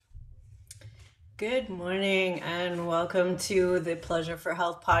Good morning and welcome to the Pleasure for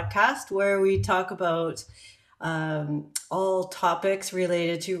Health podcast, where we talk about all topics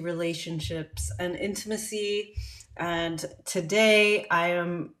related to relationships and intimacy. And today I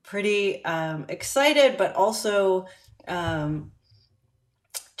am pretty excited, but also um,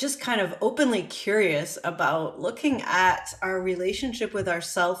 just kind of openly curious about looking at our relationship with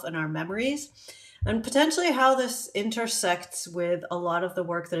ourself and our memories, and potentially how this intersects with a lot of the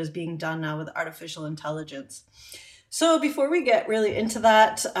work that is being done now with artificial intelligence. So before we get really into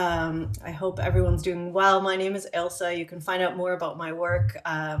that, I hope everyone's doing well. My name is Elsa. You can find out more about my work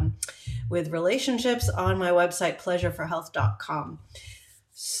with relationships on my website, pleasureforhealth.com.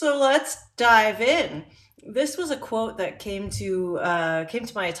 So let's dive in. This was a quote that came to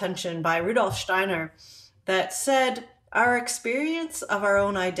my attention by Rudolf Steiner that said, "Our experience of our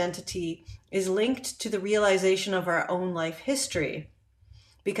own identity is linked to the realization of our own life history,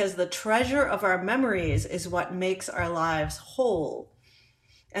 because the treasure of our memories is what makes our lives whole."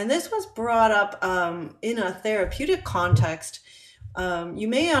 And this was brought up in a therapeutic context. You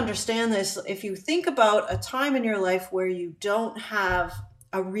may understand this if you think about a time in your life where you don't have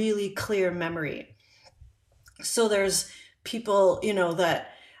a really clear memory. So there's people, that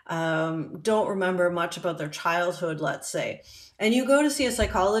don't remember much about their childhood, let's say. And you go to see a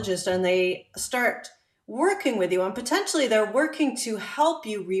psychologist and they start working with you, and potentially they're working to help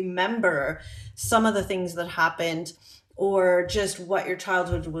you remember some of the things that happened or just what your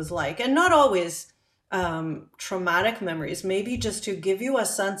childhood was like. And not always traumatic memories, maybe just to give you a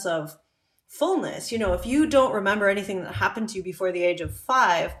sense of fullness. If you don't remember anything that happened to you before the age of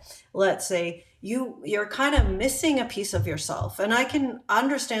 5, let's say, you're kind of missing a piece of yourself. And I can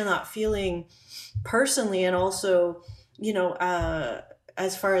understand that feeling personally. And also,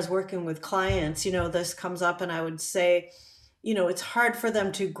 as far as working with clients, this comes up, and I would say, it's hard for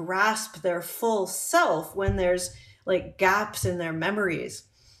them to grasp their full self when there's like gaps in their memories.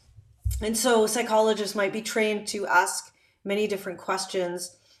 And so psychologists might be trained to ask many different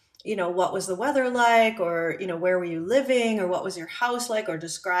questions. What was the weather like, or, where were you living, or what was your house like, or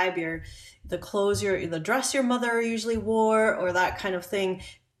describe the dress your mother usually wore, or that kind of thing.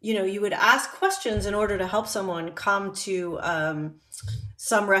 You would ask questions in order to help someone come to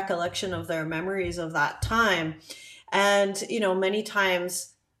some recollection of their memories of that time. And, many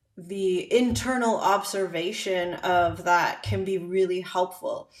times the internal observation of that can be really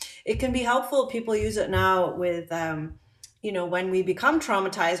helpful. It can be helpful. People use it now with, when we become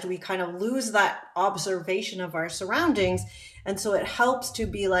traumatized, we kind of lose that observation of our surroundings. And so it helps to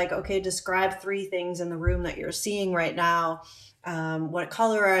be like, okay, describe 3 things in the room that you're seeing right now. What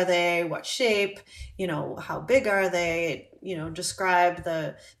color are they? What shape? How big are they? Describe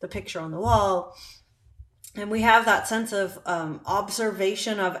the picture on the wall. And we have that sense of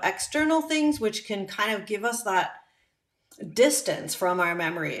observation of external things, which can kind of give us that distance from our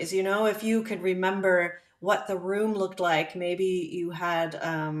memories. If you could remember what the room looked like, maybe you had,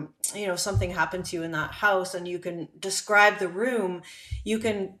 something happened to you in that house, and you can describe the room, you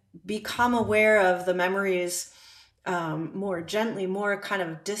can become aware of the memories more gently, more kind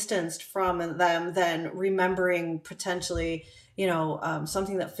of distanced from them than remembering potentially,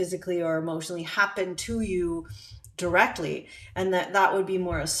 something that physically or emotionally happened to you directly. And that would be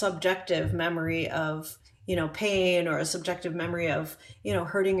more a subjective memory of, pain, or a subjective memory of,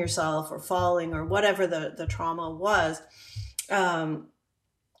 hurting yourself or falling or whatever the trauma was.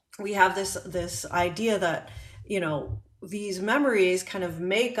 We have this idea that, these memories kind of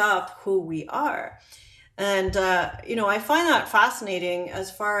make up who we are. And, I find that fascinating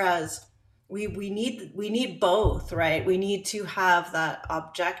as far as we need both, right? We need to have that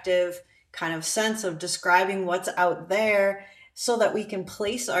objective kind of sense of describing what's out there so that we can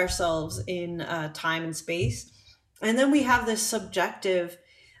place ourselves in time and space. And then we have this subjective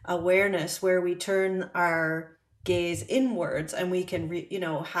awareness where we turn our gaze inwards, and we can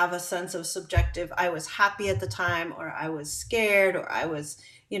have a sense of subjective, I was happy at the time, or I was scared, or I was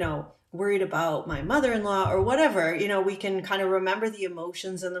worried about my mother-in-law, or whatever. We can kind of remember the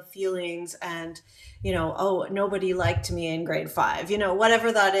emotions and the feelings, and oh, nobody liked me in grade 5,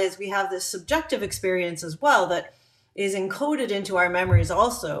 whatever that is. We have this subjective experience as well that is encoded into our memories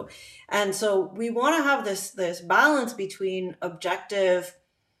also. And so we want to have this balance between objective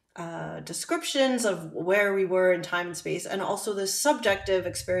descriptions of where we were in time and space, and also the subjective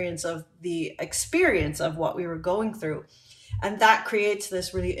experience of what we were going through. And that creates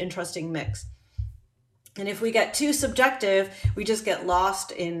this really interesting mix. And if we get too subjective, we just get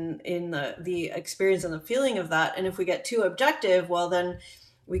lost in the experience and the feeling of that. And if we get too objective, well, then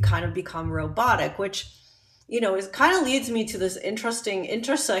we kind of become robotic, which, it kind of leads me to this interesting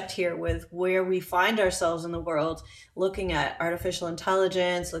intersect here with where we find ourselves in the world, looking at artificial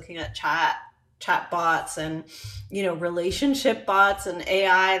intelligence, looking at chat bots and, relationship bots and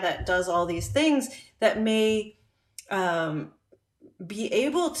AI that does all these things that may um, be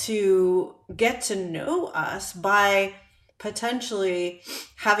able to get to know us by potentially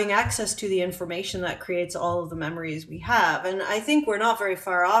having access to the information that creates all of the memories we have. And I think we're not very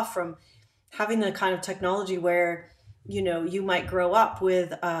far off from having the kind of technology where, you might grow up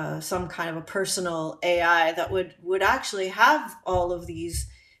with some kind of a personal AI that would actually have all of these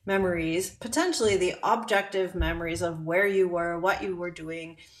memories, potentially the objective memories of where you were, what you were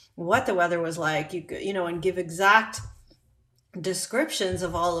doing, what the weather was like, and give exact descriptions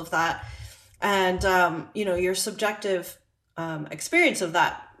of all of that. And your subjective experience of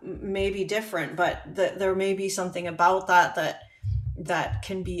that may be different, but there may be something about that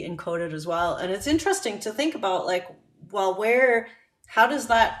can be encoded as well. And it's interesting to think about, like, well, how does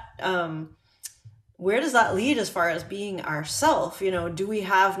that where does that lead as far as being ourself? Do we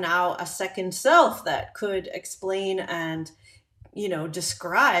have now a second self that could explain and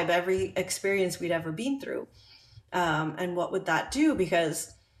describe every experience we'd ever been through? And what would that do?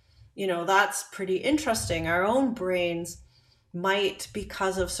 Because, that's pretty interesting. Our own brains might,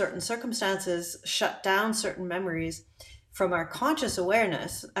 because of certain circumstances, shut down certain memories from our conscious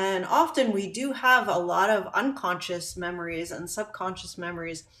awareness. And often we do have a lot of unconscious memories and subconscious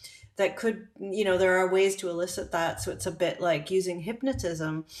memories that could, there are ways to elicit that. So it's a bit like using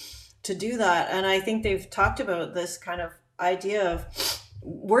hypnotism to do that. And I think they've talked about this kind of idea of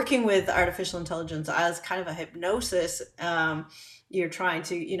working with artificial intelligence as kind of a hypnosis. You're trying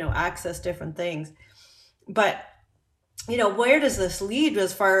to, access different things. But, where does this lead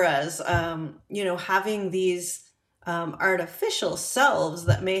as far as, having these artificial selves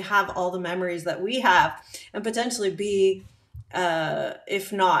that may have all the memories that we have and potentially be,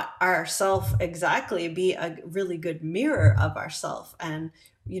 if not ourself exactly, be a really good mirror of ourself? And,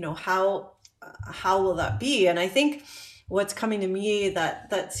 how will that be? And I think what's coming to me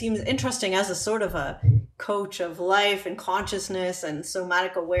that seems interesting as a sort of a coach of life and consciousness and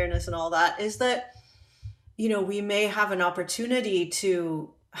somatic awareness and all that is that, we may have an opportunity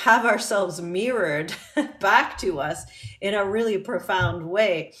to have ourselves mirrored back to us in a really profound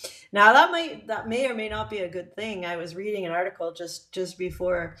way. Now that may or may not be a good thing. I was reading an article just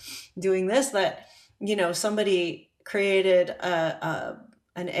before doing this that, somebody created an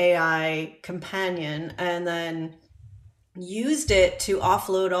AI companion and then used it to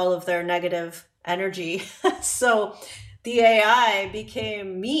offload all of their negative energy. So the AI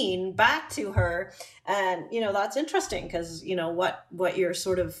became mean back to her. And, that's interesting because, what you're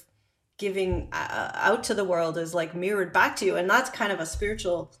sort of giving out to the world is like mirrored back to you. And that's kind of a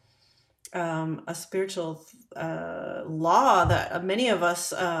spiritual law that many of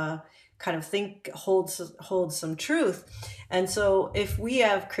us kind of think holds some truth. And so if we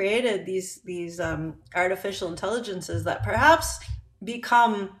have created these artificial intelligences that perhaps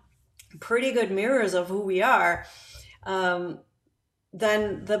become pretty good mirrors of who we are,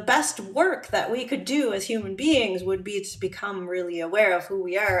 then the best work that we could do as human beings would be to become really aware of who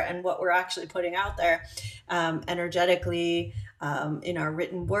we are and what we're actually putting out there, energetically, in our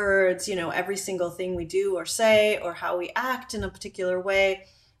written words. Every single thing we do or say or how we act in a particular way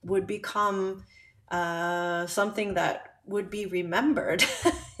would become something that would be remembered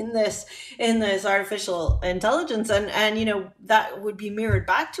in this artificial intelligence, and that would be mirrored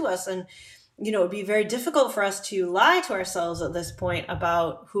back to us. And it would be very difficult for us to lie to ourselves at this point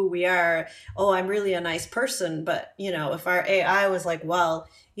about who we are. Oh, I'm really a nice person. But, if our AI was like, well,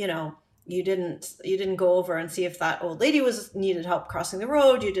 you didn't go over and see if that old lady needed help crossing the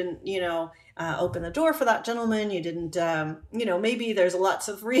road. You didn't, open the door for that gentleman. You didn't, maybe there's lots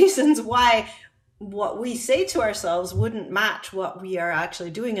of reasons why what we say to ourselves wouldn't match what we are actually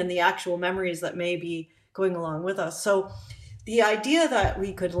doing and the actual memories that may be going along with us. So the idea that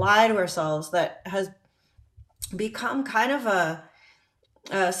we could lie to ourselves, that has become kind of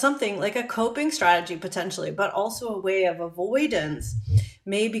something like a coping strategy potentially, but also a way of avoidance,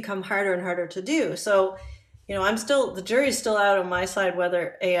 may become harder and harder to do. So, the jury's still out on my side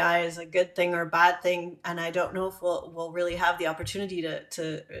whether AI is a good thing or a bad thing. And I don't know if we'll really have the opportunity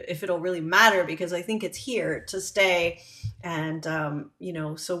to if it'll really matter, because I think it's here to stay. And,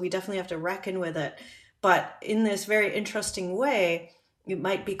 so we definitely have to reckon with it. But in this very interesting way, it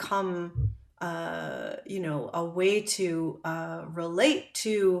might become, a way to relate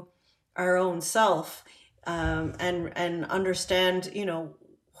to our own self, and understand,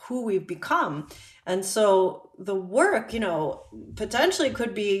 who we've become. And so the work, potentially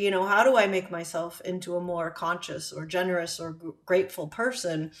could be, how do I make myself into a more conscious or generous or grateful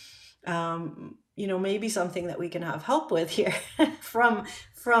person? Maybe something that we can have help with here from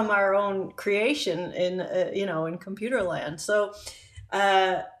our own creation in computer land. So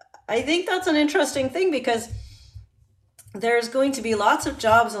I think that's an interesting thing, because there's going to be lots of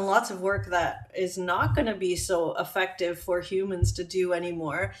jobs and lots of work that is not going to be so effective for humans to do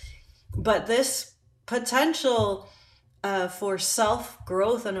anymore. But this potential for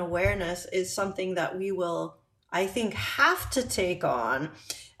self-growth and awareness is something that we will, I think, have to take on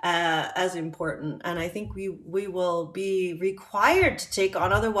as important. And I think we will be required to take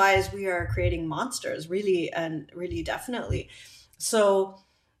on. Otherwise, we are creating monsters, really, and really definitely. So,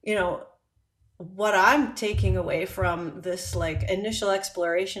 what I'm taking away from this initial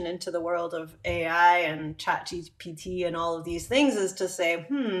exploration into the world of AI and ChatGPT and all of these things is to say,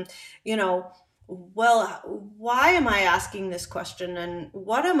 well, why am I asking this question, and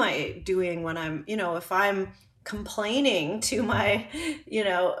what am I doing when I'm, if I'm complaining to my,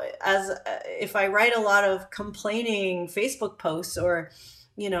 if I write a lot of complaining Facebook posts or,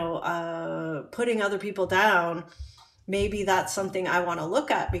 putting other people down, maybe that's something I want to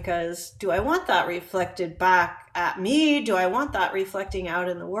look at, because do I want that reflected back at me? Do I want that reflecting out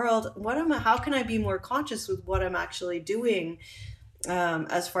in the world? How can I be more conscious with what I'm actually doing,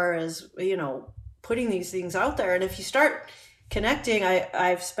 as far as, putting these things out there? And if you start connecting,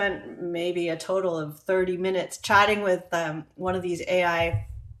 I've spent maybe a total of 30 minutes chatting with one of these AI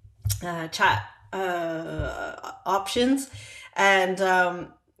chat options, and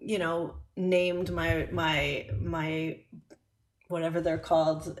named my whatever they're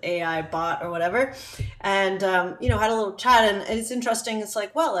called, AI bot or whatever, and had a little chat. And it's interesting. It's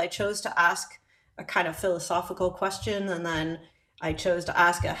like, well, I chose to ask a kind of philosophical question, and then I chose to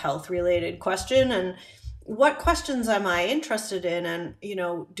ask a health related question, and what questions am I interested in? And,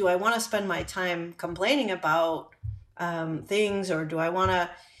 do I want to spend my time complaining about things, or do I want to,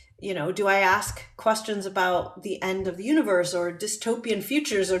 do I ask questions about the end of the universe or dystopian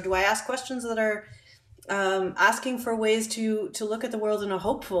futures, or do I ask questions that are asking for ways to look at the world in a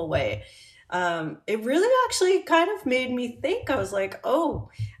hopeful way? It really actually kind of made me think. I was like, oh,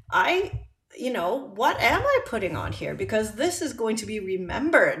 what am I putting on here? Because this is going to be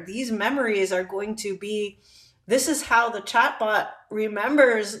remembered. These memories are going to be, this is how the chatbot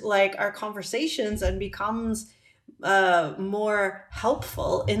remembers our conversations and becomes more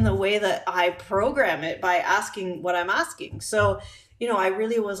helpful in the way that I program it by asking what I'm asking. So, I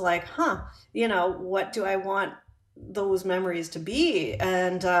really was like, what do I want those memories to be?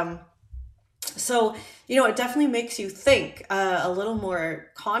 And so, it definitely makes you think a little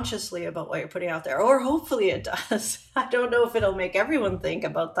more consciously about what you're putting out there, or hopefully it does. I don't know if it'll make everyone think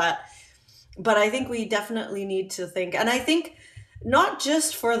about that, but I think we definitely need to think. And I think not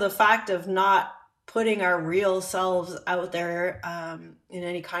just for the fact of not putting our real selves out there in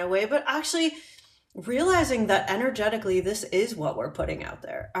any kind of way, but actually realizing that energetically, this is what we're putting out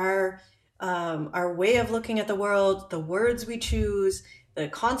there. Our way of looking at the world, the words we choose, the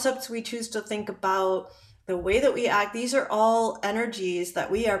concepts we choose to think about, the way that we act, these are all energies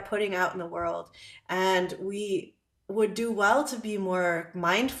that we are putting out in the world. And we would do well to be more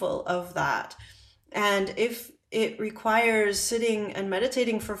mindful of that. And if it requires sitting and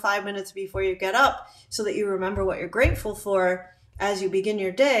meditating for 5 minutes before you get up so that you remember what you're grateful for as you begin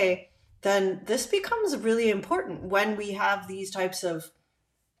your day, then this becomes really important when we have these types of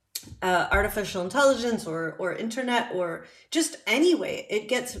artificial intelligence or internet, or just anyway, it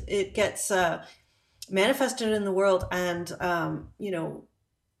gets manifested in the world and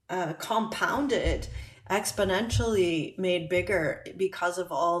compounded, exponentially made bigger because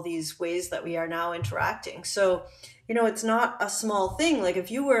of all these ways that we are now interacting. So it's not a small thing. Like if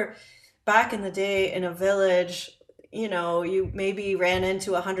you were back in the day in a village, you maybe ran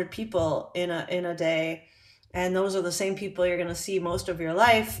into 100 people in a day, and those are the same people you're going to see most of your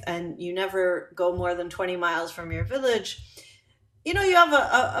life, and you never go more than 20 miles from your village. You have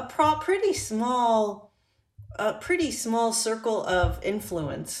a pretty small circle of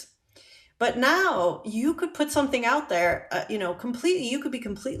influence. But now you could put something out there, you could be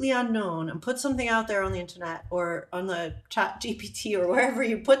completely unknown and put something out there on the internet or on the chat GPT or wherever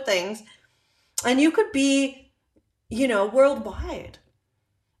you put things, and you could be, worldwide.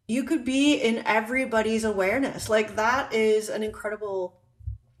 You could be in everybody's awareness. Like that is an incredible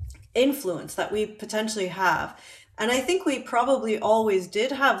influence that we potentially have. And I think we probably always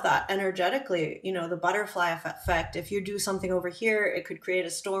did have that energetically, the butterfly effect. If you do something over here, it could create a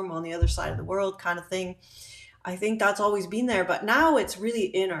storm on the other side of the world kind of thing. I think that's always been there, but now it's really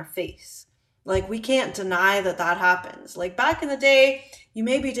in our face. Like we can't deny that that happens. Like back in the day, you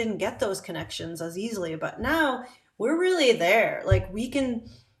maybe didn't get those connections as easily, but now we're really there. Like we can,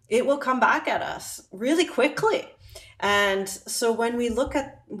 it will come back at us really quickly. And so when we look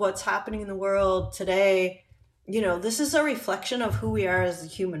at what's happening in the world today, this is a reflection of who we are as a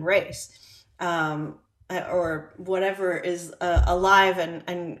human race. Or whatever is alive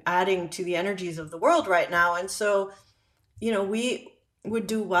and adding to the energies of the world right now. And so, we would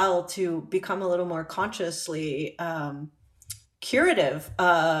do well to become a little more consciously curative.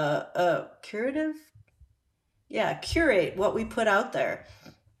 Yeah, curate what we put out there.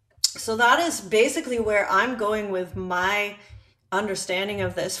 So that is basically where I'm going with my understanding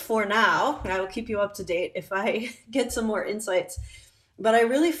of this for now. I will keep you up to date if I get some more insights. But I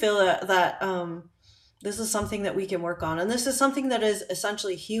really feel that this is something that we can work on. And this is something that is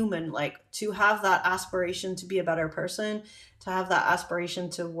essentially human, like to have that aspiration to be a better person, to have that aspiration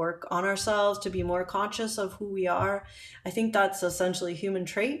to work on ourselves, to be more conscious of who we are. I think that's essentially a human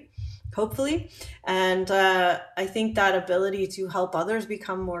trait, hopefully. And I think that ability to help others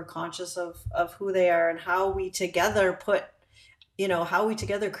become more conscious of who they are and how we together how we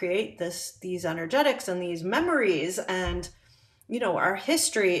together create these energetics and these memories. And, our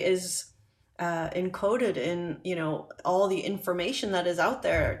history is encoded in all the information that is out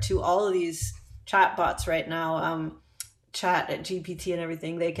there to all of these chatbots right now, chat at GPT and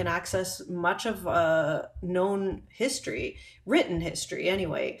everything. They can access much of known history, written history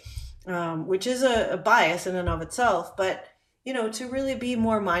anyway, which is a bias in and of itself. But to really be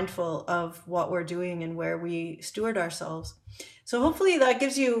more mindful of what we're doing and where we steward ourselves. So hopefully that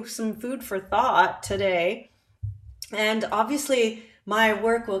gives you some food for thought today. And obviously, my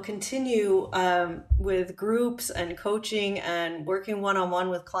work will continue with groups and coaching and working one on one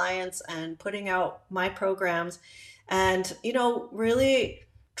with clients and putting out my programs and, really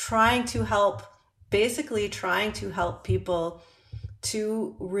basically trying to help people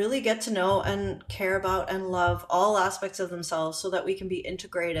to really get to know and care about and love all aspects of themselves so that we can be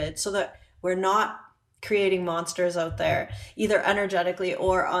integrated, so that we're not creating monsters out there, either energetically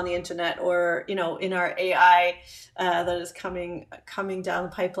or on the internet or in our AI that is coming down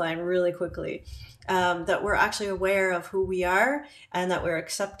the pipeline really quickly. That we're actually aware of who we are and that we're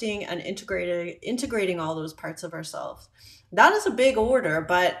accepting and integrating all those parts of ourselves. That is a big order,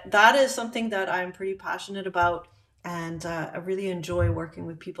 but that is something that I'm pretty passionate about and I really enjoy working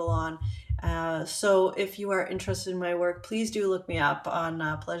with people on. So if you are interested in my work, please do look me up on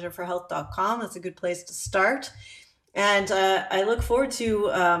pleasureforhealth.com. That's a good place to start. And I look forward to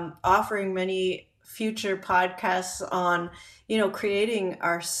offering many future podcasts on, creating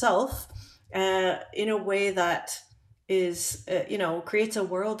ourself in a way that is, creates a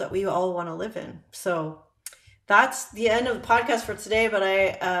world that we all want to live in. So that's the end of the podcast for today, but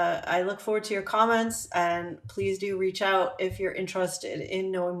I look forward to your comments and please do reach out if you're interested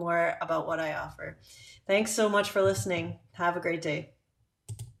in knowing more about what I offer. Thanks so much for listening. Have a great day.